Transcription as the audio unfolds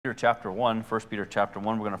Peter chapter 1. 1 Peter chapter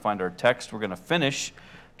 1, we're going to find our text. We're going to finish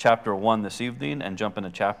chapter 1 this evening and jump into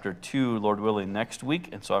chapter 2, Lord willing, next week.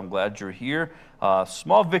 And so I'm glad you're here.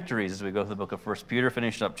 Small victories as we go through the book of 1 Peter,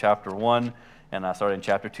 finishing up chapter 1 and starting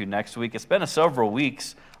chapter 2 next week. It's been several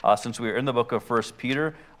weeks since we were in the book of 1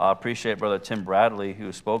 Peter. I appreciate Brother Tim Bradley,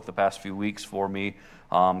 who spoke the past few weeks for me,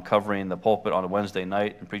 covering the pulpit on a Wednesday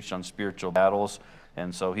night and preached on spiritual battles.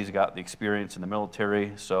 And so he's got the experience in the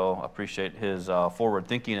military, so I appreciate his forward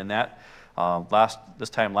thinking in that. This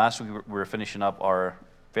time last week, we were finishing up our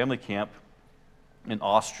family camp in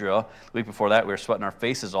Austria. The week before that, we were sweating our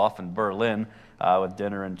faces off in Berlin with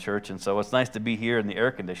dinner and church. And so it's nice to be here in the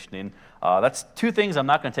air conditioning. That's two things I'm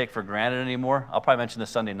not going to take for granted anymore. I'll probably mention this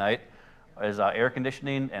Sunday night, is air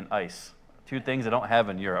conditioning and ice. Two things I don't have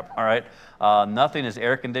in Europe, all right? Nothing is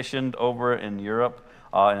air conditioned over in Europe.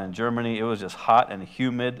 And in Germany, it was just hot and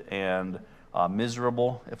humid and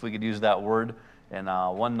miserable, if we could use that word. And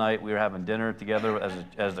one night we were having dinner together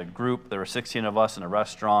as a group. There were 16 of us in a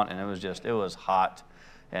restaurant, and it was hot,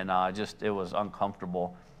 and it was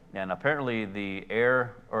uncomfortable. And apparently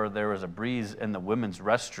there was a breeze in the women's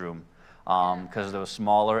restroom because it was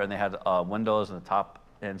smaller and they had windows in the top.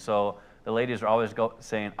 And so the ladies were always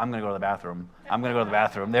saying, "I'm going to go to the bathroom. I'm going to go to the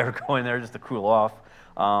bathroom." They were going there just to cool off.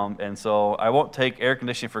 And so I won't take air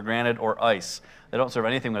conditioning for granted or ice. They don't serve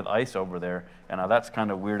anything with ice over there, and that's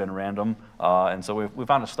kind of weird and random. And so we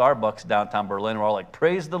found a Starbucks downtown Berlin. We're all like,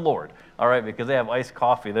 praise the Lord, all right, because they have iced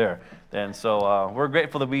coffee there. And so we're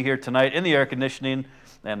grateful to be here tonight in the air conditioning,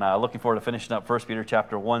 and looking forward to finishing up 1 Peter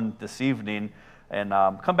chapter 1 this evening. And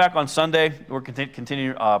come back on Sunday. We're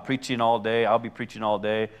continuing preaching all day. I'll be preaching all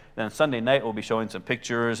day. Then Sunday night, we'll be showing some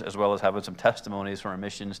pictures as well as having some testimonies from our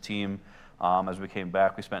missions team. As we came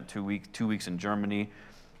back, we spent 2 weeks in Germany.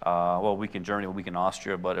 A week in Germany, a week in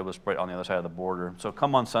Austria, but it was right on the other side of the border. So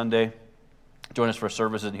come on Sunday, join us for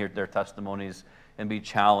services and hear their testimonies and be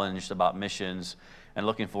challenged about missions. And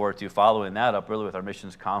looking forward to following that up really with our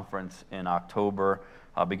missions conference in October.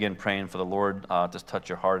 Begin praying for the Lord to touch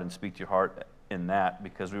your heart and speak to your heart in that,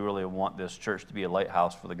 because we really want this church to be a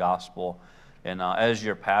lighthouse for the gospel. And as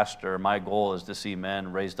your pastor, my goal is to see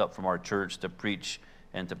men raised up from our church to preach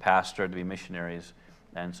and to pastor and to be missionaries.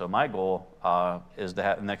 And so my goal is to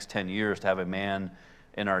have the next 10 years to have a man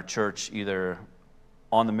in our church either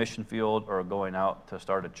on the mission field or going out to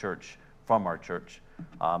start a church from our church,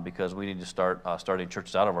 because we need to start starting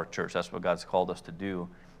churches out of our church. That's what God's called us to do.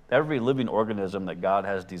 Every living organism that God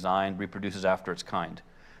has designed reproduces after its kind.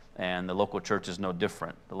 And the local church is no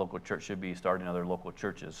different. The local church should be starting other local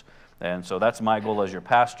churches. And so that's my goal as your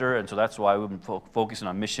pastor. And so that's why we've been focusing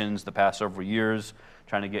on missions the past several years,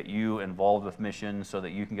 trying to get you involved with missions so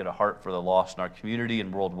that you can get a heart for the lost in our community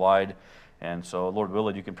and worldwide. And so, Lord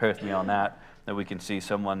willing, you can pray with me on that we can see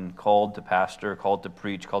someone called to pastor, called to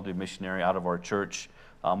preach, called to be a missionary out of our church.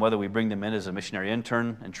 Whether we bring them in as a missionary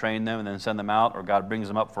intern and train them and then send them out, or God brings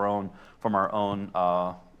them up from our own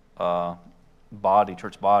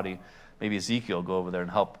church body. Maybe Ezekiel will go over there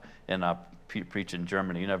and help and preach in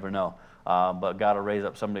Germany. You never know. But God will raise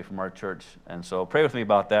up somebody from our church. And so pray with me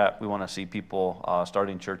about that. We want to see people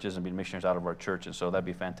starting churches and being missionaries out of our church. And so that'd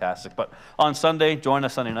be fantastic. But on Sunday, join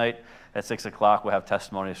us Sunday night at 6 o'clock. We'll have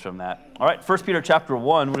testimonies from that. All right, 1 Peter chapter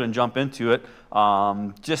 1, we're going to jump into it.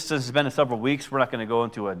 Just since it's been several weeks, we're not going to go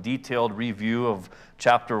into a detailed review of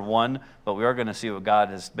chapter 1, but we are going to see what God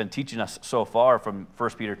has been teaching us so far from 1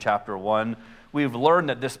 Peter chapter 1. We've learned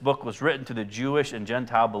that this book was written to the Jewish and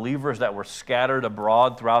Gentile believers that were scattered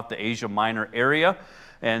abroad throughout the Asia Minor area.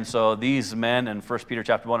 And so these men in 1 Peter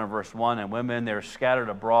chapter 1 and verse 1 and women, they're scattered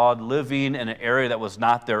abroad, living in an area that was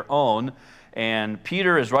not their own. And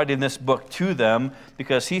Peter is writing this book to them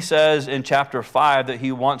because he says in chapter 5 that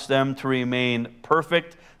he wants them to remain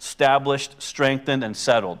perfect, established, strengthened, and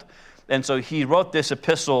settled. And so he wrote this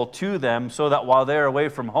epistle to them so that while they're away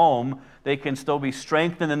from home, they can still be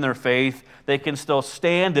strengthened in their faith, they can still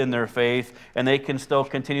stand in their faith, and they can still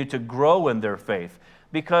continue to grow in their faith.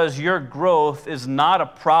 Because your growth is not a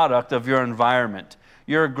product of your environment.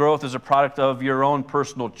 Your growth is a product of your own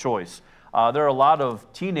personal choice. There are a lot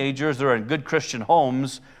of teenagers that are in good Christian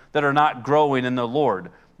homes that are not growing in the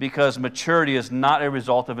Lord because maturity is not a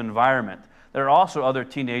result of environment. There are also other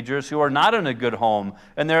teenagers who are not in a good home,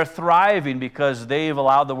 and they're thriving because they've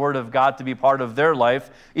allowed the Word of God to be part of their life,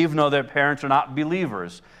 even though their parents are not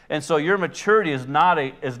believers. And so your maturity is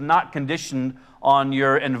not conditioned on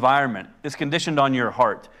your environment. It's conditioned on your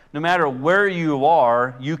heart. No matter where you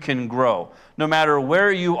are, you can grow. No matter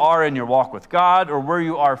where you are in your walk with God or where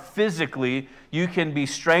you are physically, you can be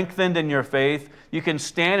strengthened in your faith, you can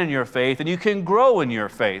stand in your faith, and you can grow in your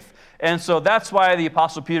faith. And so that's why the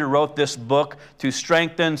Apostle Peter wrote this book, to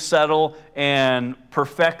strengthen, settle, and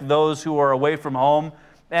perfect those who are away from home.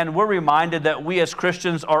 And we're reminded that we as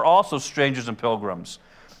Christians are also strangers and pilgrims.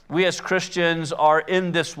 We as Christians are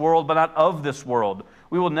in this world, but not of this world.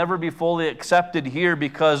 We will never be fully accepted here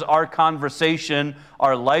because our conversation,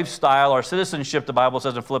 our lifestyle, our citizenship, the Bible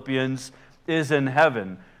says in Philippians, is in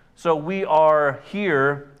heaven. So we are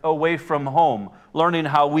here away from home, learning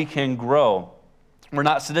how we can grow. We're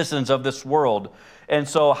not citizens of this world. And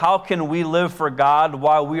so how can we live for God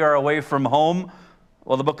while we are away from home?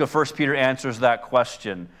 Well, the book of 1Peter answers that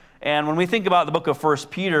question. And when we think about the book of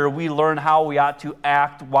 1Peter, we learn how we ought to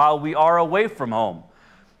act while we are away from home.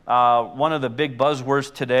 One of the big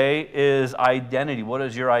buzzwords today is identity. What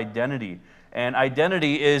is your identity? And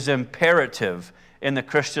identity is imperative in the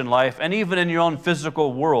Christian life and even in your own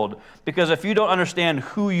physical world. Because if you don't understand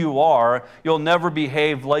who you are, you'll never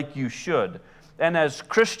behave like you should. And as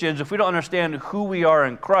Christians, if we don't understand who we are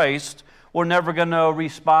in Christ, we're never going to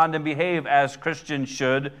respond and behave as Christians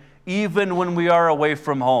should, even when we are away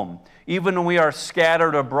from home, even when we are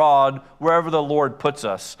scattered abroad, wherever the Lord puts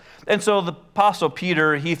us. And so the Apostle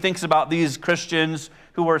Peter, he thinks about these Christians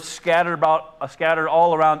who were scattered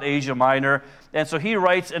all around Asia Minor. And so he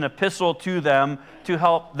writes an epistle to them to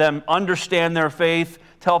help them understand their faith,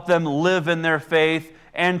 to help them live in their faith,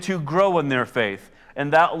 and to grow in their faith.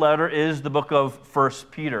 And that letter is the book of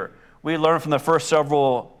 1Peter. We learn from the first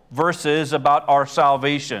several verses about our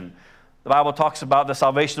salvation. The Bible talks about the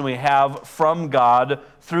salvation we have from God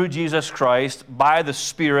through Jesus Christ by the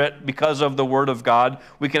Spirit because of the Word of God.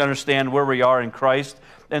 We can understand where we are in Christ.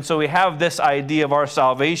 And so we have this idea of our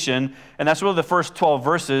salvation, and that's really the first 12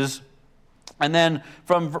 verses. And then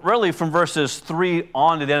from verses 3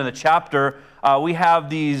 on to the end of the chapter, we have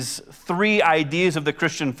these three ideas of the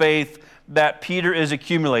Christian faith that Peter is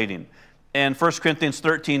accumulating. In 1 Corinthians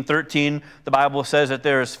 13:13, the Bible says that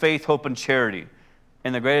there is faith, hope, and charity.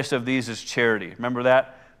 And the greatest of these is charity. Remember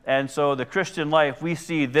that? And so the Christian life, we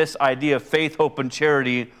see this idea of faith, hope, and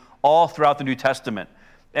charity all throughout the New Testament.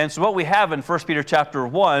 And so what we have in 1 Peter chapter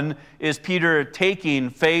 1 is Peter taking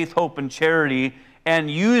faith, hope, and charity and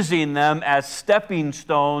using them as stepping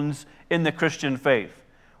stones in the Christian faith.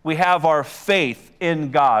 We have our faith in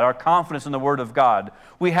God, our confidence in the Word of God.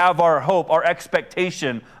 We have our hope, our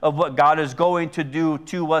expectation of what God is going to do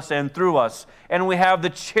to us and through us. And we have the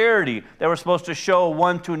charity that we're supposed to show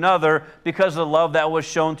one to another because of the love that was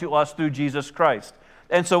shown to us through Jesus Christ.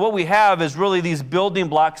 And so what we have is really these building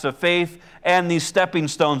blocks of faith and these stepping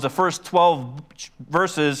stones. The first 12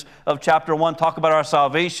 verses of chapter 1 talk about our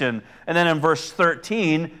salvation. And then in verse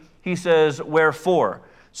 13, he says, wherefore?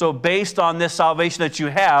 So based on this salvation that you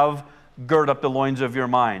have, gird up the loins of your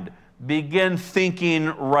mind. Begin thinking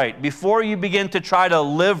right. Before you begin to try to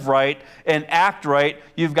live right and act right,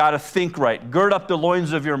 you've got to think right. Gird up the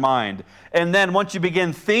loins of your mind. And then once you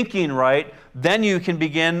begin thinking right, then you can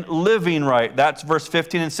begin living right. That's verse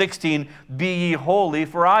 15 and 16. Be ye holy,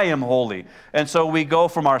 for I am holy. And so we go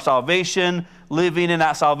from our salvation, living in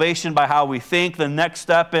that salvation by how we think, the next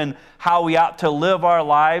step in how we ought to live our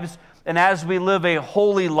lives. And as we live a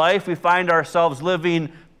holy life, we find ourselves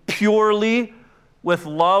living purely with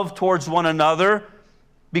love towards one another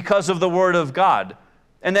because of the Word of God.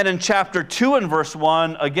 And then in chapter 2 and verse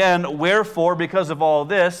 1, again, wherefore, because of all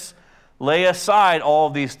this, lay aside all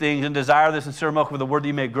of these things and desire the sincere milk of the Word that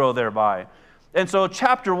you may grow thereby. And so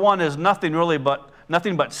chapter 1 is nothing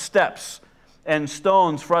but steps and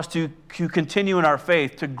stones for us to continue in our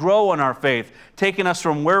faith, to grow in our faith, taking us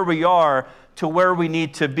from where we are to where we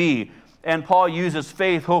need to be. And Paul uses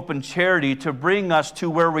faith, hope, and charity to bring us to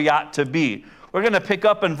where we ought to be. We're going to pick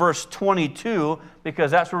up in verse 22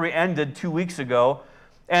 because that's where we ended 2 weeks ago.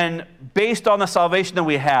 And based on the salvation that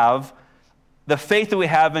we have, the faith that we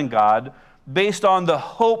have in God, based on the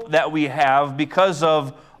hope that we have because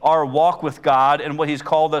of our walk with God and what He's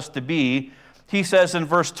called us to be, he says in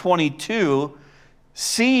verse 22,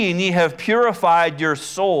 seeing ye have purified your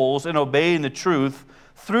souls in obeying the truth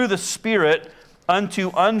through the Spirit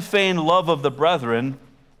unto unfeigned love of the brethren,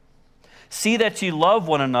 see that ye love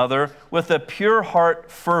one another with a pure heart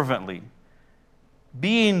fervently,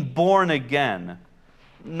 being born again,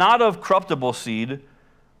 not of corruptible seed,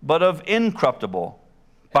 but of incorruptible,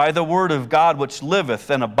 by the word of God which liveth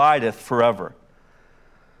and abideth forever.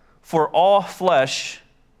 For all flesh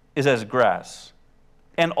is as grass,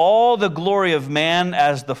 and all the glory of man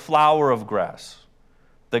as the flower of grass.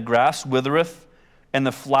 The grass withereth, and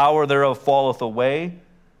the flower thereof falleth away,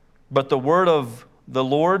 but the word of the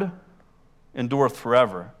Lord endureth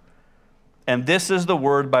forever. And this is the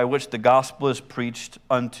word by which the gospel is preached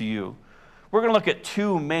unto you. We're going to look at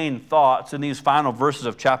two main thoughts in these final verses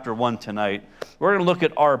of chapter 1 tonight. We're going to look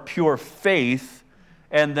at our pure faith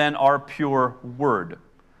and then our pure word.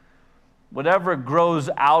 Whatever grows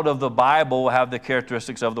out of the Bible will have the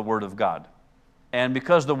characteristics of the Word of God. And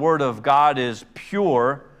because the Word of God is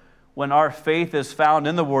pure, when our faith is found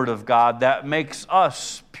in the Word of God, that makes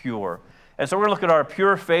us pure. And so we're going to look at our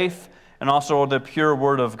pure faith and also the pure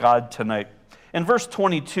Word of God tonight. In verse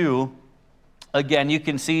 22, again, you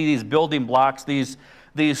can see these building blocks, these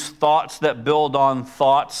thoughts that build on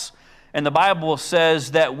thoughts. And the Bible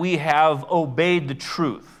says that we have obeyed the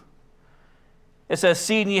truth. It says,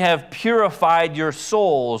 seeing ye have purified your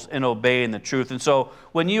souls in obeying the truth. And so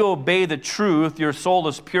when you obey the truth, your soul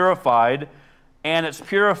is purified, and it's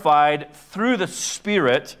purified through the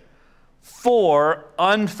Spirit for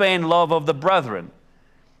unfeigned love of the brethren.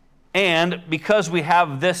 And because we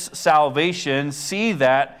have this salvation, see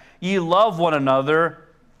that ye love one another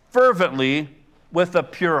fervently with a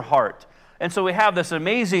pure heart. And so we have this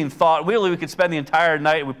amazing thought. Really, we could spend the entire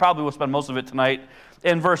night, we probably will spend most of it tonight,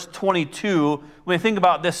 in verse 22, when we think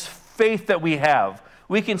about this faith that we have.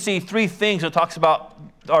 We can see three things that talks about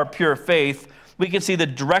our pure faith. We can see the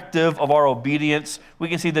directive of our obedience. We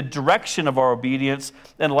can see the direction of our obedience.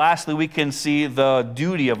 And lastly, we can see the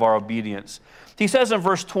duty of our obedience. He says in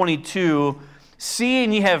verse 22,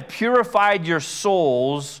 seeing ye have purified your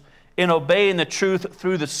souls in obeying the truth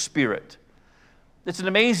through the Spirit. It's an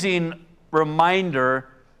amazing reminder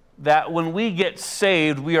that when we get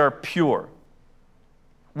saved, we are pure.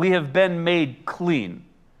 We have been made clean.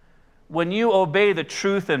 When you obey the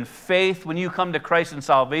truth in faith, when you come to Christ in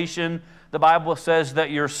salvation, the Bible says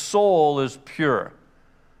that your soul is pure.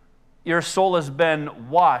 Your soul has been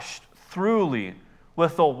washed thoroughly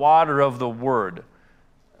with the water of the Word.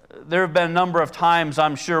 There have been a number of times,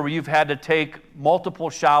 I'm sure, where you've had to take multiple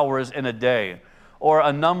showers in a day or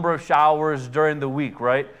a number of showers during the week,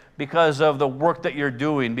 right? Because of the work that you're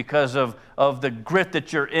doing, because of the grit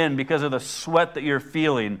that you're in, because of the sweat that you're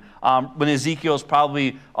feeling. When Ezekiel's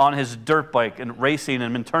probably on his dirt bike and racing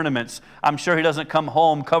and in tournaments, I'm sure he doesn't come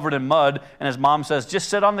home covered in mud and his mom says, just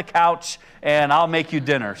sit on the couch and I'll make you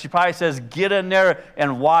dinner. She probably says, get in there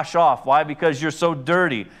and wash off. Why? Because you're so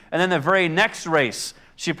dirty. And then the very next race,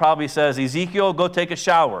 she probably says, Ezekiel, go take a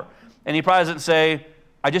shower. And he probably doesn't say,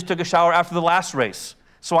 I just took a shower after the last race,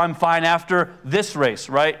 so I'm fine after this race,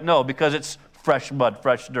 right? No, because it's fresh mud,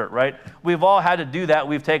 fresh dirt, right? We've all had to do that.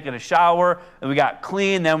 We've taken a shower, and we got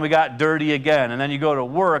clean, then we got dirty again. And then you go to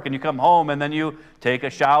work, and you come home, and then you take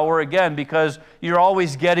a shower again because you're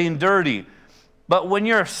always getting dirty. But when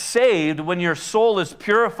you're saved, when your soul is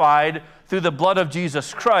purified through the blood of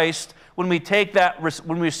Jesus Christ, when we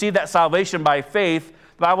receive that salvation by faith,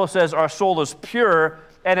 the Bible says our soul is pure,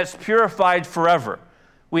 and it's purified forever.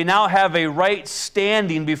 We now have a right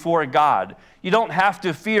standing before God. You don't have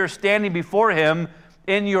to fear standing before Him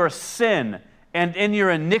in your sin and in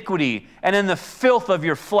your iniquity and in the filth of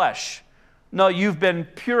your flesh. No, you've been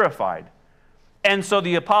purified. And so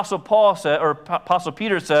the Apostle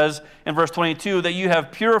Peter says in verse 22 that you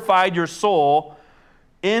have purified your soul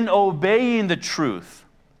in obeying the truth.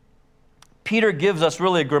 Peter gives us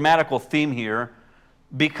really a grammatical theme here.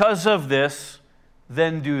 Because of this,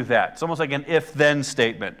 then do that. It's almost like an if-then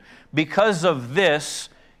statement. Because of this,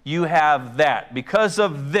 you have that. Because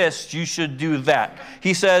of this, you should do that.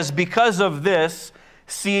 He says, because of this,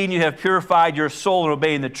 seeing you have purified your soul in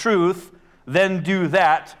obeying the truth, then do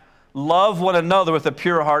that. Love one another with a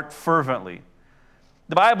pure heart fervently.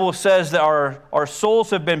 The Bible says that our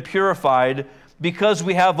souls have been purified because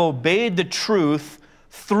we have obeyed the truth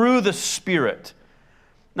through the Spirit.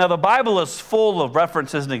 Now, the Bible is full of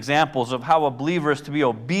references and examples of how a believer is to be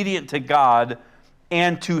obedient to God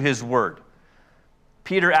and to His Word.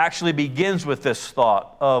 Peter actually begins with this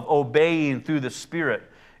thought of obeying through the Spirit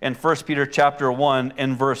in 1Peter chapter 1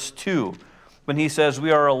 and verse 2, when he says,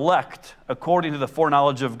 we are elect according to the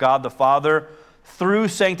foreknowledge of God the Father through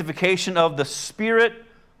sanctification of the Spirit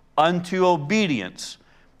unto obedience.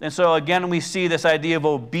 And so again, we see this idea of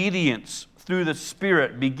obedience through the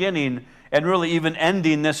Spirit beginning and really even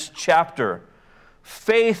ending this chapter.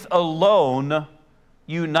 Faith alone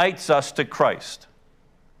unites us to Christ.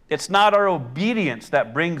 It's not our obedience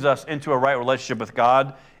that brings us into a right relationship with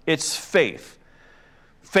God. It's faith.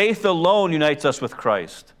 Faith alone unites us with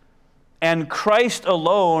Christ. And Christ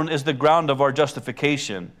alone is the ground of our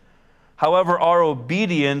justification. However, our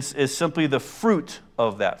obedience is simply the fruit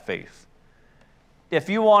of that faith. If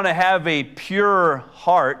you want to have a pure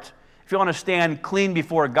heart, if if you want to stand clean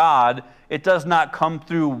before God, it does not come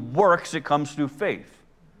through works, it comes through faith.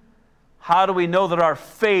 How do we know that our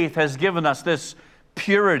faith has given us this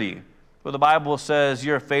purity? Well, the Bible says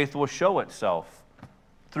your faith will show itself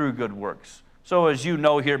through good works. So as you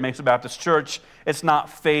know here at Mesa Baptist Church, it's not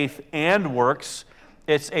faith and works,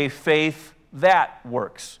 it's a faith that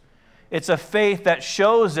works. It's a faith that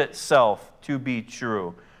shows itself to be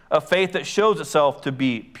true, a faith that shows itself to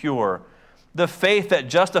be pure. The faith that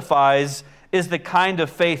justifies is the kind of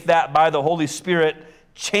faith that by the Holy Spirit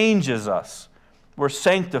changes us. We're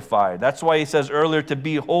sanctified. That's why he says earlier to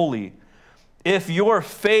be holy. If your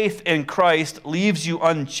faith in Christ leaves you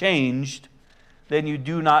unchanged, then you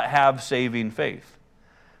do not have saving faith.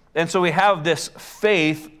 And so we have this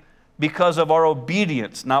faith because of our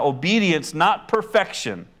obedience. Now, obedience, not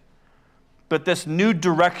perfection, but this new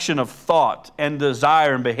direction of thought and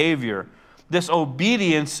desire and behavior. This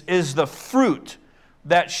obedience is the fruit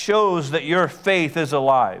that shows that your faith is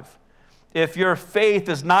alive. If your faith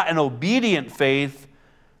is not an obedient faith,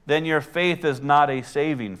 then your faith is not a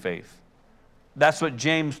saving faith. That's what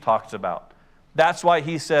James talks about. That's why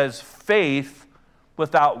he says faith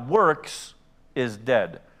without works is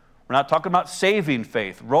dead. We're not talking about saving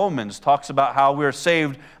faith. Romans talks about how we're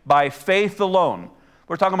saved by faith alone.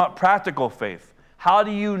 We're talking about practical faith. How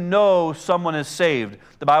do you know someone is saved?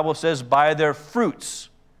 The Bible says, by their fruits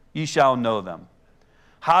ye shall know them.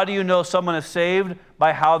 How do you know someone is saved?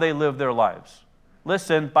 By how they live their lives.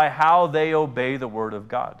 Listen, by how they obey the Word of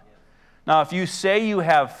God. Now, if you say you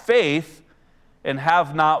have faith and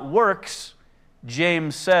have not works,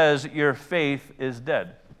 James says your faith is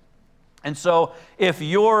dead. And so, if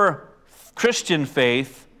your Christian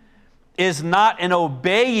faith is not an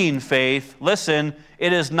obeying faith, listen,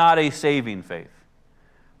 it is not a saving faith.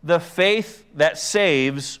 The faith that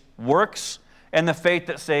saves works, and the faith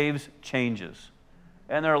that saves changes.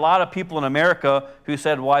 And there are a lot of people in America who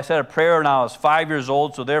said, well, I said a prayer when I was 5 years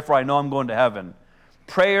old, so therefore I know I'm going to heaven.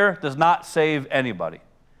 Prayer does not save anybody.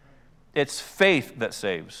 It's faith that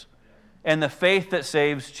saves. And the faith that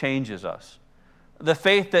saves changes us. The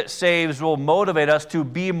faith that saves will motivate us to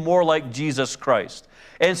be more like Jesus Christ.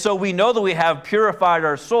 And so we know that we have purified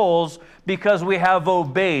our souls because we have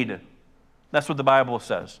obeyed. That's what the Bible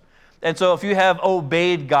says. And so if you have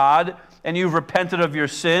obeyed God and you've repented of your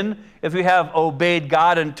sin, if you have obeyed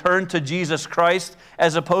God and turned to Jesus Christ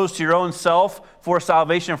as opposed to your own self for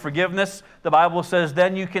salvation and forgiveness, the Bible says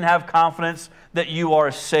then you can have confidence that you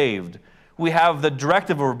are saved. We have the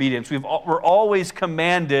directive of obedience. We're always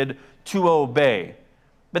commanded to obey.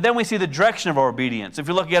 But then we see the direction of our obedience. If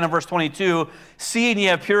you look again in verse 22, seeing ye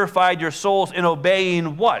have purified your souls in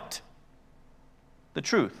obeying what? The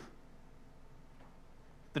truth.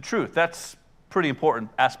 The truth. That's a pretty important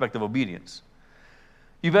aspect of obedience.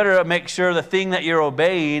 You better make sure the thing that you're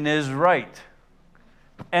obeying is right.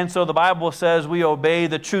 And so the Bible says we obey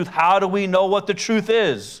the truth. How do we know what the truth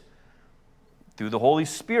is? Through the Holy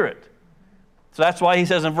Spirit. So that's why he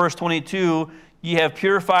says in verse 22, ye have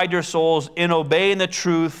purified your souls in obeying the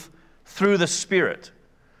truth through the Spirit.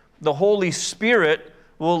 The Holy Spirit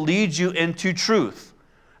will lead you into truth.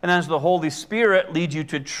 And as the Holy Spirit leads you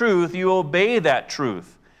to truth, you obey that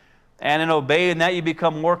truth. And in obeying that, you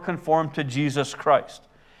become more conformed to Jesus Christ.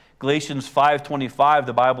 Galatians 5:25,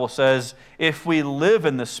 the Bible says, if we live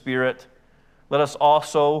in the Spirit, let us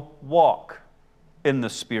also walk in the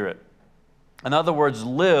Spirit. In other words,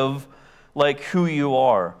 live like who you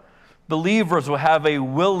are. Believers will have a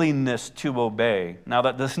willingness to obey. Now,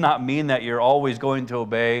 that does not mean that you're always going to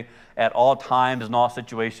obey at all times in all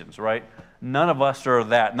situations, right? None of us are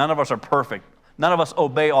that. None of us are perfect. None of us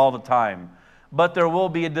obey all the time. But there will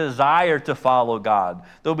be a desire to follow God.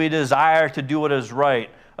 There will be a desire to do what is right.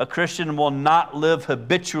 A Christian will not live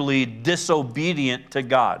habitually disobedient to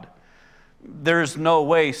God. There's no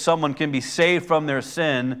way someone can be saved from their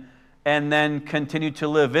sin and then continue to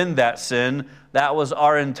live in that sin. That was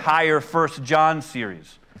our entire 1 John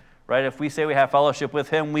series, right? If we say we have fellowship with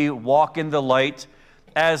him, we walk in the light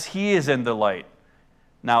as he is in the light.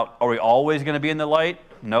 Now, are we always going to be in the light?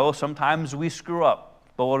 No, sometimes we screw up.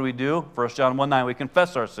 But what do? 1 John 1:9, we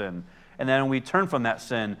confess our sin. And then we turn from that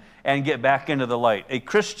sin and get back into the light. A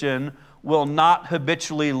Christian will not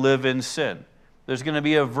habitually live in sin. There's going to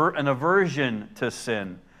be an aversion to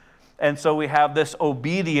sin. And so we have this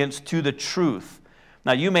obedience to the truth.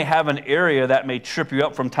 Now, you may have an area that may trip you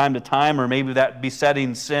up from time to time, or maybe that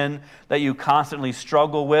besetting sin that you constantly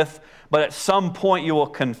struggle with. But at some point, you will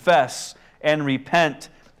confess and repent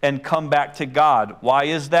and come back to God. Why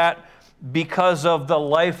is that? Because of the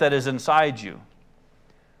life that is inside you.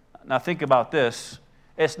 Now, think about this.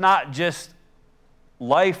 It's not just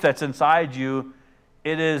life that's inside you.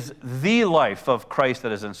 It is the life of Christ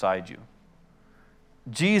that is inside you.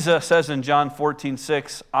 Jesus says in John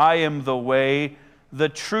 14:6, I am the way, the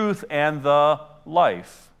truth, and the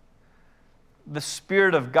life. The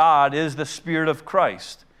Spirit of God is the Spirit of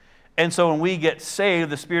Christ. And so when we get saved,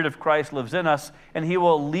 the Spirit of Christ lives in us, and He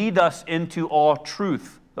will lead us into all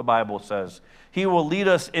truth, the Bible says. He will lead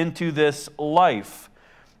us into this life.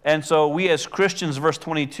 And so we as Christians, verse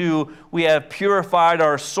 22, we have purified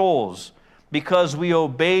our souls because we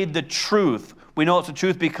obeyed the truth. We know it's the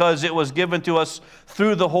truth because it was given to us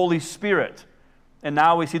through the Holy Spirit. And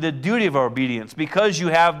now we see the duty of our obedience. Because you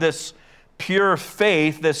have this pure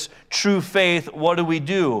faith, this true faith, what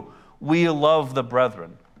do? We love the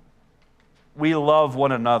brethren. We love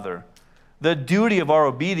one another. The duty of our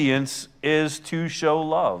obedience is to show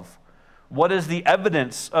love. What is the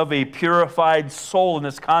evidence of a purified soul in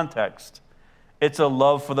this context? It's a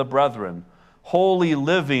love for the brethren. Holy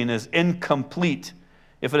living is incomplete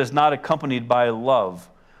if it is not accompanied by love.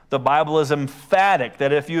 The Bible is emphatic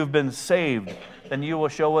that if you have been saved, then you will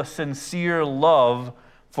show a sincere love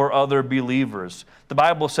for other believers. The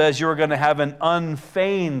Bible says you're going to have an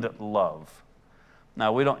unfeigned love.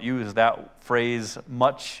 Now, we don't use that phrase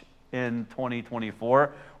much in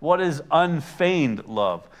 2024. What is unfeigned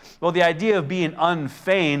love? Well, the idea of being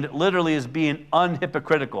unfeigned literally is being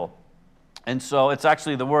unhypocritical. And so it's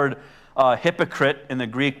actually the word hypocrite in the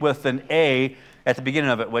Greek with an A at the beginning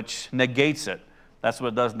of it, which negates it. That's what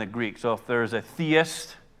it does in the Greek. So if there's a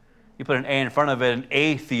theist, you put an A in front of it. An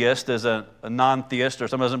atheist is a non-theist or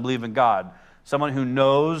someone who doesn't believe in God. Someone who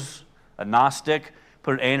knows, a Gnostic,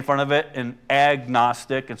 put an A in front of it, an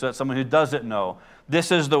agnostic, and so that's someone who doesn't know.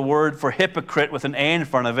 This is the word for hypocrite with an A in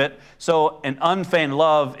front of it. So an unfeigned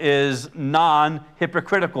love is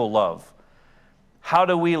non-hypocritical love. How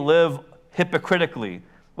do we live hypocritically?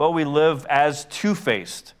 Well, we live as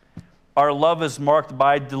two-faced. Our love is marked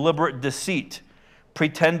by deliberate deceit,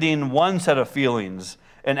 pretending one set of feelings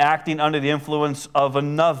and acting under the influence of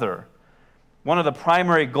another. One of the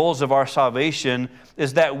primary goals of our salvation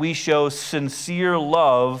is that we show sincere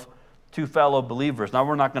love to fellow believers. Now,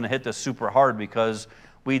 we're not going to hit this super hard because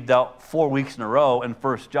we dealt 4 weeks in a row in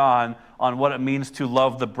 1 John on what it means to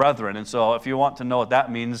love the brethren. And so if you want to know what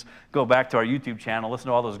that means, go back to our YouTube channel, listen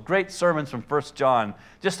to all those great sermons from 1 John.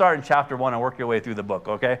 Just start in chapter 1 and work your way through the book,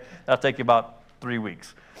 okay? That'll take you about 3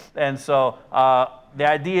 weeks. And so the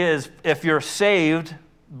idea is if you're saved,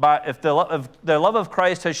 if the love of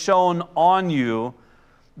Christ has shown on you,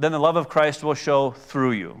 then the love of Christ will show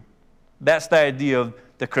through you. That's the idea of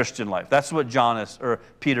the Christian life. That's what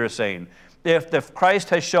Peter is saying. If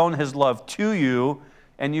Christ has shown His love to you,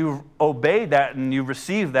 and you've obeyed that and you've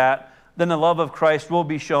received that, then the love of Christ will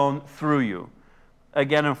be shown through you.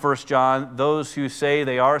 Again, in 1 John, those who say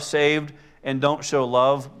they are saved and don't show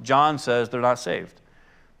love, John says they're not saved.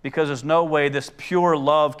 Because there's no way this pure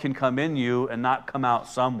love can come in you and not come out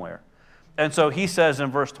somewhere. And so he says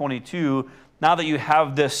in verse 22, now that you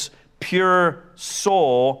have this pure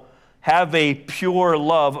soul, have a pure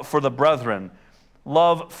love for the brethren.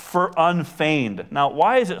 Love for unfeigned. Now,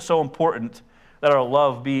 why is it so important that our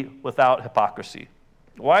love be without hypocrisy?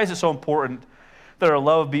 Why is it so important that our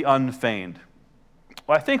love be unfeigned?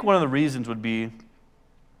 Well, I think one of the reasons would be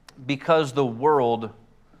because the world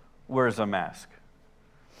wears a mask.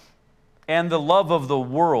 And the love of the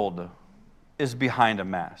world is behind a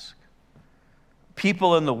mask.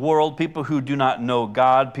 People in the world, people who do not know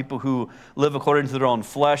God, people who live according to their own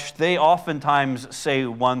flesh, they oftentimes say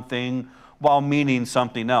one thing while meaning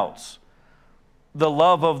something else. The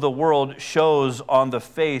love of the world shows on the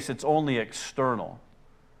face, it's only external.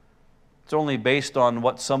 It's only based on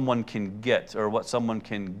what someone can get or what someone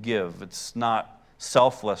can give. It's not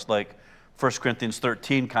selfless like 1 Corinthians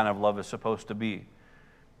 13 kind of love is supposed to be.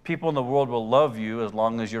 People in the world will love you as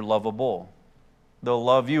long as you're lovable. They'll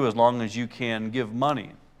love you as long as you can give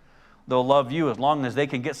money. They'll love you as long as they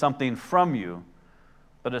can get something from you.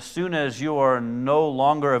 But as soon as you are no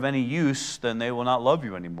longer of any use, then they will not love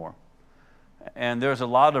you anymore. And there's a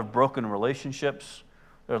lot of broken relationships.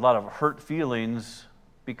 There's a lot of hurt feelings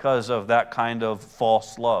because of that kind of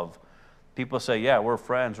false love. People say, yeah, we're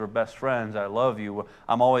friends, we're best friends, I love you,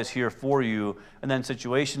 I'm always here for you. And then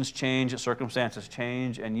situations change, circumstances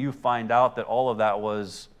change, and you find out that all of that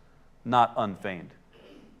was not unfeigned.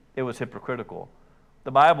 It was hypocritical.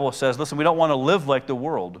 The Bible says, listen, we don't want to live like the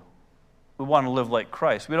world. We want to live like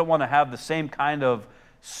Christ. We don't want to have the same kind of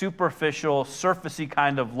superficial, surfacey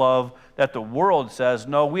kind of love that the world says.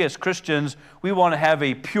 No, we as Christians, we want to have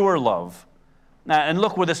a pure love. Now, and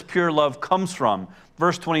look where this pure love comes from.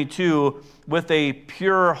 Verse 22, with a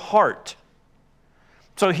pure heart.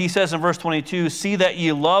 So he says in verse 22, see that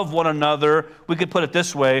ye love one another. We could put it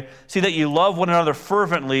this way, see that ye love one another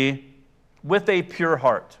fervently with a pure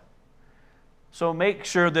heart. So make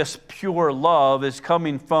sure this pure love is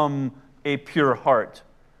coming from a pure heart,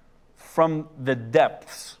 from the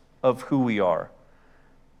depths of who we are.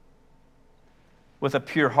 With a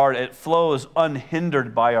pure heart, it flows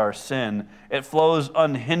unhindered by our sin. It flows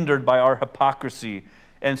unhindered by our hypocrisy.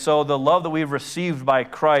 And so the love that we've received by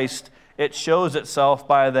Christ, it shows itself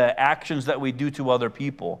by the actions that we do to other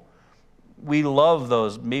people. We love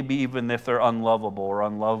those, maybe even if they're unlovable or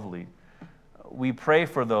unlovely. We pray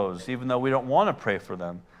for those, even though we don't want to pray for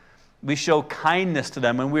them. We show kindness to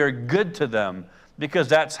them, and we are good to them, because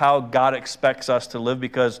that's how God expects us to live,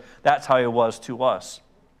 because that's how He was to us.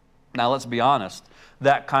 Now, let's be honest.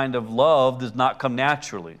 That kind of love does not come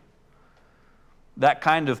naturally. That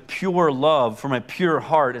kind of pure love from a pure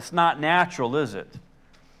heart, it's not natural, is it?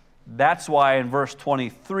 That's why in verse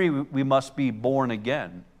 23, we must be born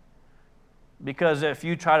again. Because if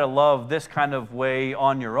you try to love this kind of way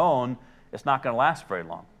on your own, it's not going to last very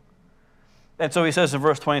long. And so he says in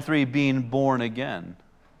verse 23, being born again.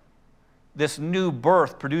 This new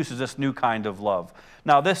birth produces this new kind of love.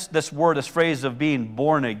 Now, this word, this phrase of being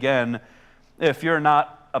born again, if you're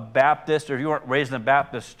not a Baptist or if you weren't raised in a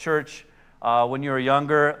Baptist church when you were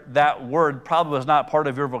younger, that word probably was not part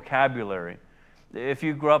of your vocabulary. If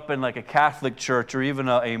you grew up in like a Catholic church or even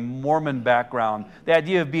a Mormon background, the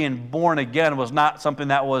idea of being born again was not something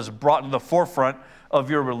that was brought to the forefront of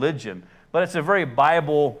your religion. But it's a very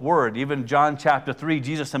Bible word. Even John chapter 3,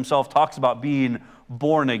 Jesus himself talks about being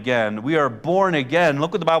born again. We are born again.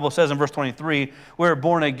 Look what the Bible says in verse 23. We are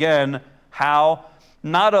born again. How?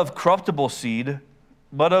 Not of corruptible seed,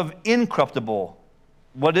 but of incorruptible.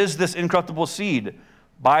 What is this incorruptible seed?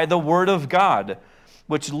 By the word of God,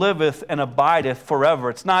 which liveth and abideth forever.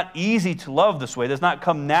 It's not easy to love this way. It does not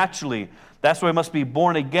come naturally. That's why we must be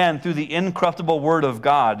born again through the incorruptible word of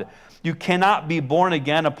God. You cannot be born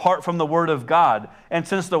again apart from the word of God. And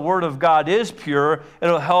since the word of God is pure,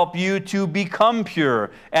 it'll help you to become pure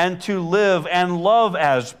and to live and love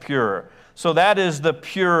as pure. So that is the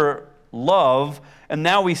pure love. And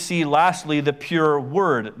now we see lastly the pure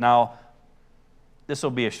word. Now, this will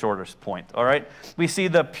be a shorter point, all right? We see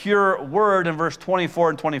the pure word in verse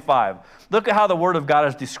 24 and 25. Look at how the word of God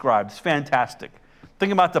is described. It's fantastic.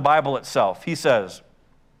 Think about the Bible itself. He says,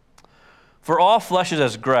 for all flesh is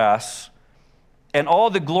as grass, and all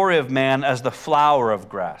the glory of man as the flower of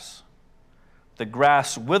grass. The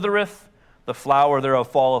grass withereth, the flower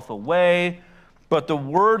thereof falleth away, but the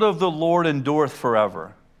word of the Lord endureth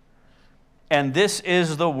forever. And this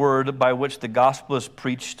is the word by which the gospel is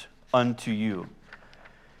preached unto you.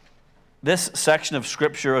 This section of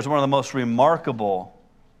Scripture is one of the most remarkable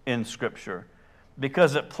in Scripture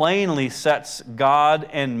because it plainly sets God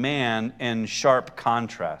and man in sharp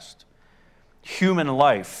contrast. Human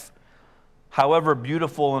life, however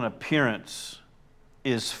beautiful in appearance,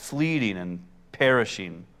 is fleeting and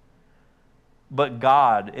perishing. But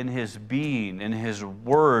God, in His being, in His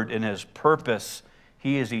word, in His purpose,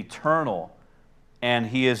 He is eternal and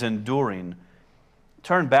He is enduring.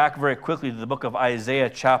 Turn back very quickly to the book of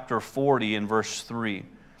Isaiah chapter 40 and verse 3.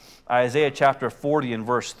 Isaiah chapter 40 and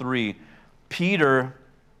verse 3. Peter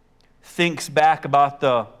thinks back about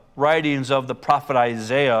the writings of the prophet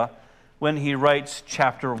Isaiah when he writes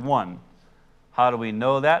chapter 1. How do we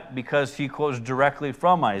know that? Because he quotes directly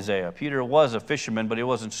from Isaiah. Peter was a fisherman, but he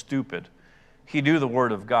wasn't stupid. He knew the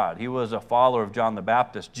word of God. He was a follower of John the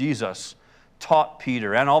Baptist. Jesus taught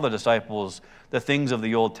Peter and all the disciples the things of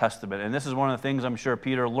the Old Testament. And this is one of the things I'm sure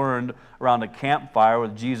Peter learned around a campfire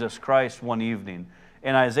with Jesus Christ one evening.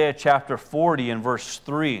 In Isaiah chapter 40 and verse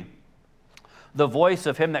 3, the voice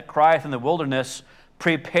of him that crieth in the wilderness,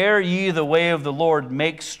 prepare ye the way of the Lord,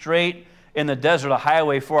 make straight in the desert a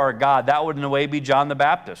highway for our God. That would in a way be John the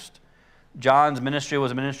Baptist. John's ministry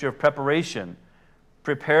was a ministry of preparation.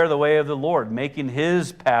 Prepare the way of the Lord, making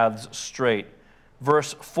His paths straight.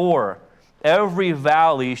 Verse 4, every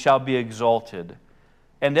valley shall be exalted,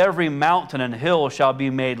 and every mountain and hill shall be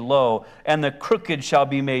made low, and the crooked shall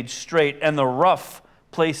be made straight, and the rough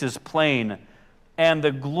places plain. And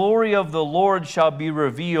the glory of the Lord shall be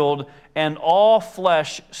revealed, and all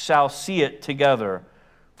flesh shall see it together,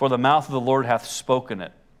 for the mouth of the Lord hath spoken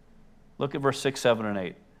it. Look at verse 6, 7, and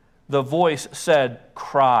 8. The voice said,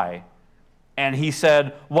 cry. And he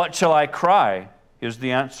said, what shall I cry? Here's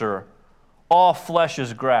the answer. All flesh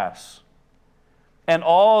is grass, and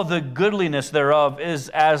all the goodliness thereof is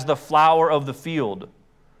as the flower of the field.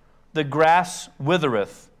 The grass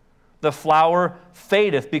withereth, The flower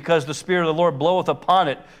fadeth, because the Spirit of the Lord bloweth upon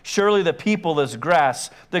it. Surely the people is grass.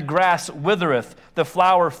 The grass withereth, the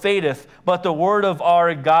flower fadeth, but the word of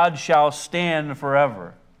our God shall stand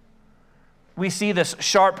forever. We see this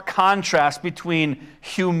sharp contrast between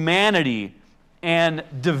humanity and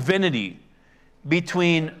divinity,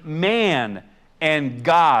 between man and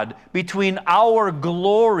God, between our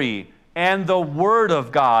glory and the Word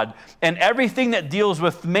of God. And everything that deals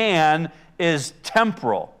with man is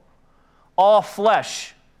temporal. All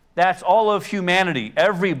flesh, that's all of humanity,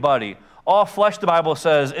 everybody. All flesh, the Bible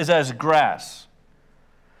says, is as grass.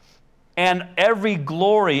 And every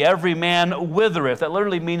glory, every man withereth. That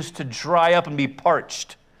literally means to dry up and be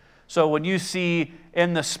parched. So when you see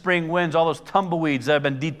in the spring winds all those tumbleweeds that have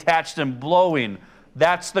been detached and blowing,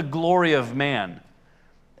 that's the glory of man.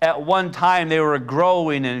 At one time they were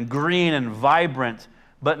growing and green and vibrant,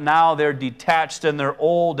 but now they're detached and they're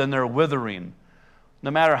old and they're withering.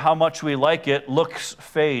 No matter how much we like it, looks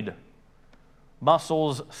fade.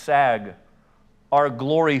 Muscles sag. Our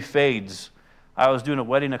glory fades. I was doing a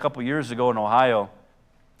wedding a couple years ago in Ohio.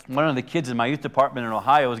 One of the kids in my youth department in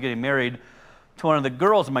Ohio was getting married to one of the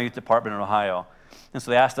girls in my youth department in Ohio. And so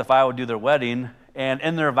they asked if I would do their wedding. And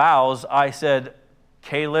in their vows, I said,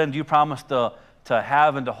 "Kaylin, do you promise to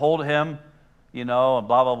have and to hold him?" You know, and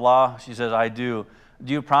blah, blah, blah. She says, "I do."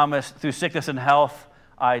 "Do you promise through sickness and health?"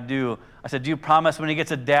 "I do." I said, "Do you promise when he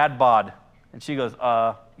gets a dad bod?" And she goes,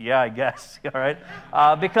 "Yeah, I guess." All right?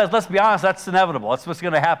 Because let's be honest, that's inevitable. That's what's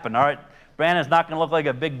going to happen, all right? Brandon's not going to look like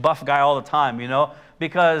a big buff guy all the time, you know,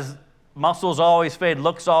 because muscles always fade,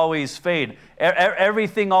 looks always fade.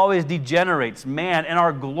 Everything always degenerates. Man, in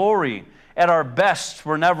our glory, at our best,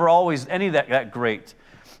 we're never always any of that great.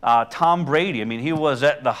 Tom Brady, I mean, he was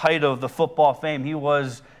at the height of the football fame. He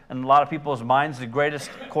was, in a lot of people's minds, the greatest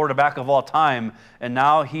quarterback of all time, and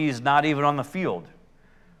now he's not even on the field.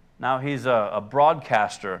 Now he's a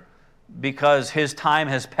broadcaster because his time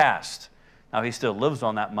has passed. Now he still lives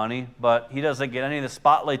on that money, but he doesn't get any of the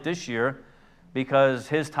spotlight this year because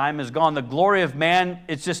his time is gone. The glory of man,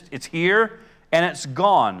 it's here and it's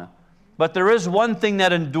gone. But there is one thing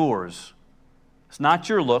that endures. It's not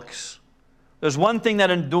your looks. There's one thing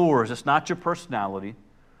that endures. It's not your personality.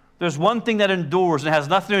 There's one thing that endures and it has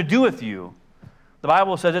nothing to do with you. The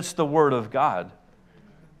Bible says it's the Word of God.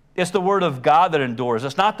 It's the Word of God that endures.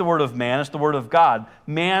 It's not the Word of man, it's the Word of God.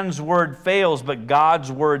 Man's word fails, but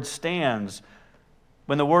God's word stands.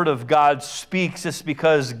 When the Word of God speaks, it's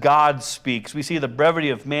because God speaks. We see the brevity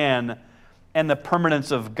of man and the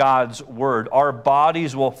permanence of God's word. Our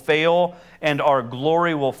bodies will fail and our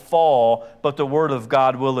glory will fall, but the Word of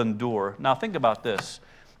God will endure. Now think about this.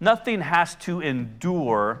 Nothing has to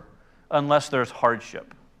endure unless there's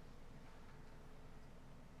hardship.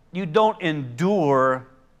 You don't endure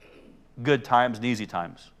good times and easy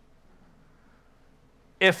times.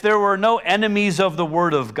 If there were no enemies of the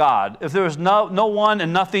Word of God, if there was no one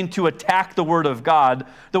and nothing to attack the Word of God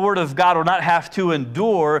would not have to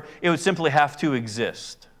endure, it would simply have to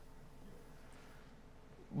exist.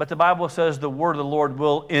 But the Bible says the Word of the Lord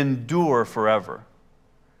will endure forever.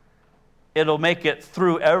 It'll make it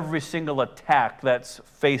through every single attack that's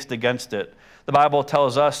faced against it. The Bible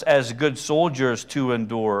tells us as good soldiers to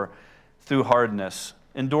endure through hardness.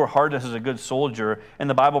 Endure hardness as a good soldier, and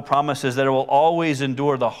the Bible promises that it will always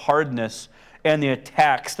endure the hardness and the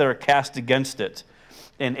attacks that are cast against it.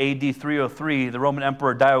 In AD 303, the Roman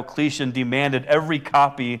Emperor Diocletian demanded every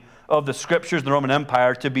copy of the Scriptures in the Roman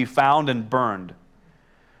Empire to be found and burned.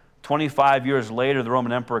 25 years later, the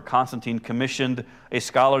Roman Emperor Constantine commissioned a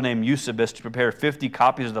scholar named Eusebius to prepare 50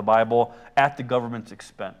 copies of the Bible at the government's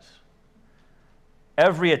expense.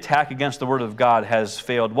 Every attack against the Word of God has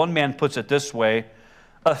failed. One man puts it this way: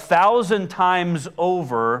 1,000 times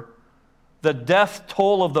over, the death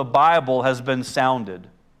toll of the Bible has been sounded.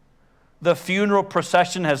 The funeral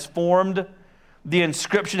procession has formed, the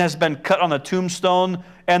inscription has been cut on the tombstone,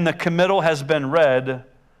 and the committal has been read,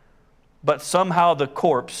 but somehow the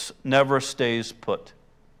corpse never stays put,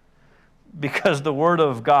 because the Word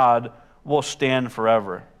of God will stand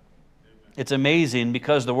forever. It's amazing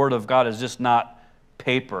because the Word of God is just not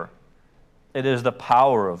paper. It is the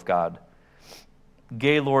power of God.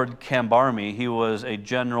 Gaylord Kambarmi, he was a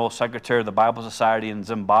general secretary of the Bible Society in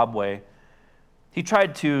Zimbabwe. He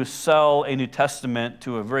tried to sell a New Testament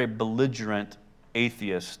to a very belligerent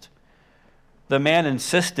atheist. The man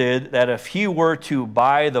insisted that if he were to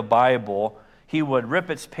buy the Bible, he would rip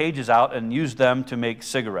its pages out and use them to make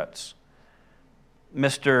cigarettes.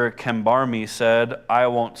 Mr. Kambarmi said, "I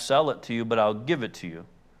won't sell it to you, but I'll give it to you.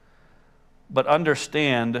 But I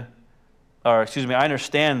understand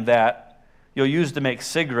that you'll use to make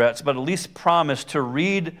cigarettes, but at least promise to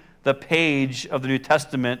read the page of the New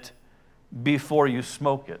Testament before you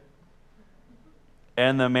smoke it.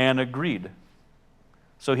 And the man agreed.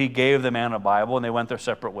 So he gave the man a Bible, and they went their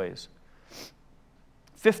separate ways.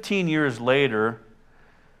 15 years later,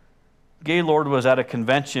 Gaylord was at a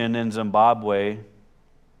convention in Zimbabwe,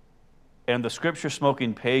 and the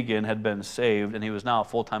scripture-smoking pagan had been saved, and he was now a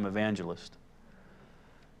full-time evangelist.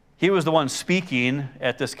 He was the one speaking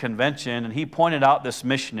at this convention, and he pointed out this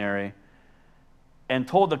missionary and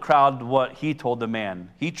told the crowd what he told the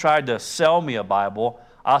man. He tried to sell me a Bible.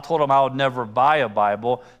 I told him I would never buy a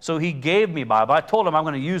Bible, so he gave me a Bible. I told him I'm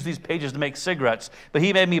going to use these pages to make cigarettes, but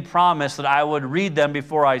he made me promise that I would read them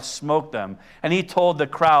before I smoked them. And he told the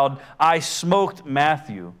crowd, I smoked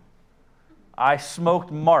Matthew. I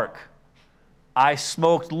smoked Mark. I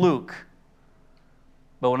smoked Luke.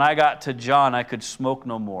 But when I got to John, I could smoke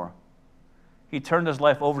no more. He turned his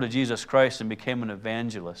life over to Jesus Christ and became an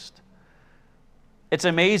evangelist. It's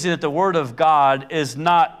amazing that the Word of God is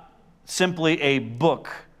not simply a book.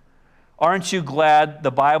 Aren't you glad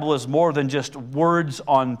the Bible is more than just words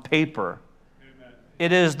on paper? Amen.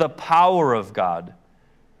 It is the power of God.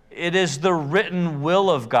 It is the written will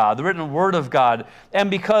of God, the written word of God.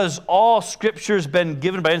 And because all Scripture has been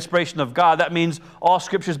given by inspiration of God, that means all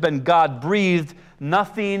Scripture has been God-breathed.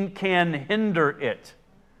 Nothing can hinder it.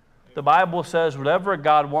 The Bible says whatever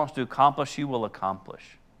God wants to accomplish, He will accomplish.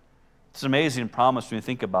 It's an amazing promise when you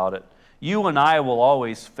think about it. You and I will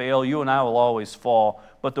always fail. You and I will always fall.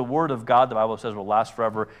 But the Word of God, the Bible says, will last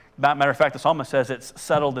forever. Matter of fact, the psalmist says it's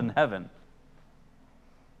settled in heaven.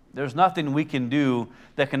 There's nothing we can do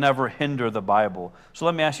that can ever hinder the Bible. So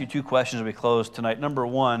let me ask you two questions as we close tonight. Number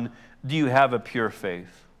one, do you have a pure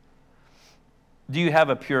faith? Do you have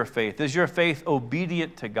a pure faith? Is your faith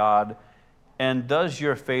obedient to God? And does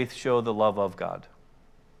your faith show the love of God?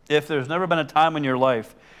 If there's never been a time in your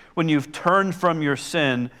life when you've turned from your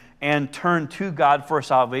sin and turned to God for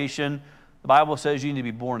salvation, the Bible says you need to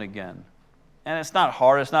be born again. And it's not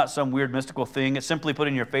hard. It's not some weird mystical thing. It's simply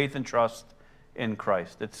putting your faith and trust in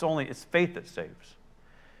Christ. It's faith that saves.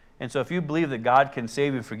 And so if you believe that God can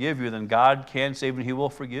save and forgive you, then God can save and He will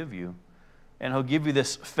forgive you. And He'll give you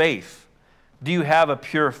this faith. Do you have a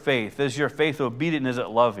pure faith? Is your faith obedient and is it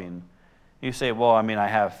loving? You say, well, I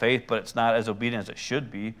have faith, but it's not as obedient as it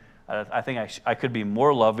should be. I think I could be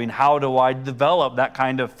more loving. How do I develop that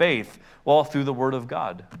kind of faith? Well, through the Word of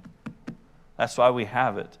God. That's why we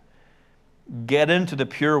have it. Get into the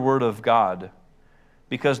pure Word of God,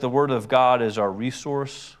 because the Word of God is our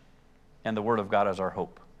resource and the Word of God is our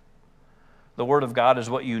hope. The Word of God is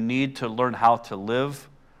what you need to learn how to live,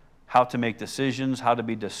 how to make decisions, how to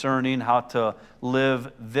be discerning, how to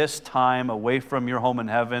live this time away from your home in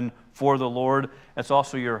heaven for the Lord. It's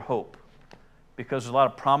also your hope, because there's a lot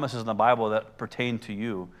of promises in the Bible that pertain to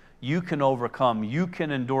you. You can overcome. You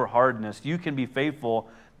can endure hardness. You can be faithful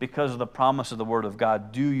because of the promise of the Word of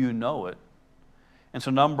God. Do you know it? And so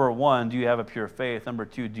number one, do you have a pure faith? Number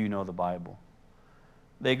two, do you know the Bible?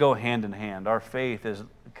 They go hand in hand. Our faith is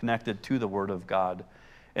connected to the Word of God.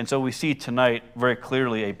 And so we see tonight very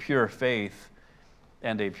clearly a pure faith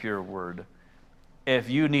and a pure word. If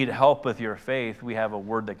you need help with your faith, we have a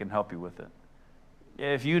word that can help you with it.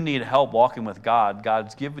 If you need help walking with God,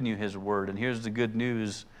 God's given you His Word. And here's the good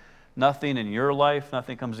news. Nothing in your life,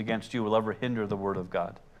 nothing comes against you will ever hinder the Word of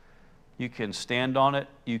God. You can stand on it,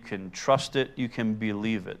 you can trust it, you can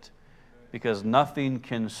believe it. Because nothing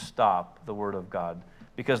can stop the Word of God.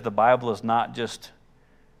 Because the Bible is not just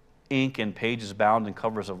ink and pages bound in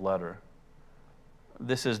covers of letter.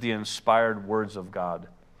 This is the inspired words of God.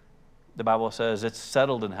 The Bible says it's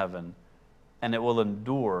settled in heaven and it will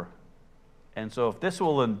endure. And so if this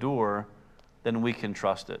will endure, then we can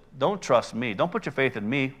trust it. Don't trust me. Don't put your faith in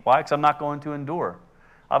me. Why? Because I'm not going to endure.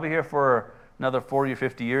 I'll be here for another 40 or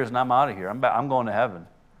 50 years and I'm out of here. I'm going to heaven.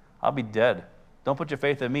 I'll be dead. Don't put your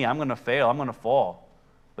faith in me. I'm going to fail. I'm going to fall.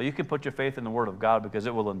 But you can put your faith in the Word of God because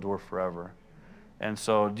it will endure forever. And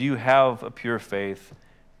so do you have a pure faith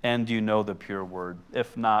and do you know the pure Word?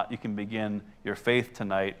 If not, you can begin your faith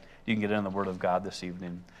tonight. You can get in the Word of God this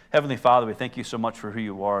evening. Heavenly Father, we thank you so much for who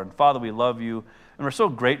you are. And Father, we love you. And we're so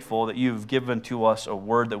grateful that you've given to us a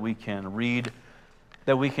Word that we can read,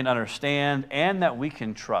 that we can understand, and that we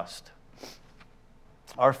can trust.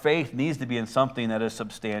 Our faith needs to be in something that is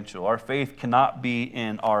substantial. Our faith cannot be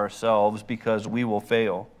in ourselves because we will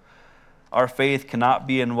fail. Our faith cannot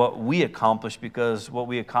be in what we accomplish because what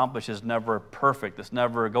we accomplish is never perfect. It's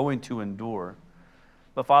never going to endure.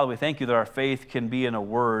 But Father, we thank you that our faith can be in a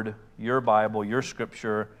word, your Bible, your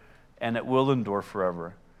Scripture, and it will endure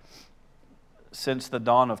forever. Since the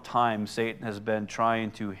dawn of time, Satan has been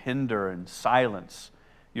trying to hinder and silence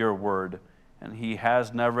your word. and he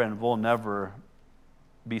has never and will never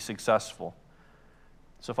be successful.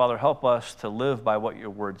 So, Father, help us to live by what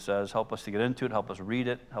your word says. Help us to get into it. Help us read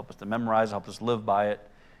it. Help us to memorize it. Help us live by it.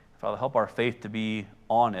 Father, help our faith to be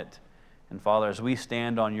on it. And, Father, as we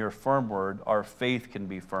stand on your firm word, our faith can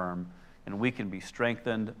be firm, and we can be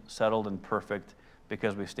strengthened, settled, and perfect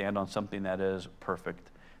because we stand on something that is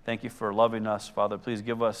perfect. Thank you for loving us. Father, please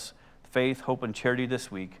give us faith, hope, and charity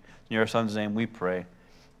this week. In your Son's name we pray.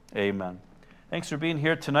 Amen. Thanks for being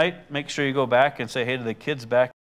here tonight. Make sure you go back and say hey to the kids back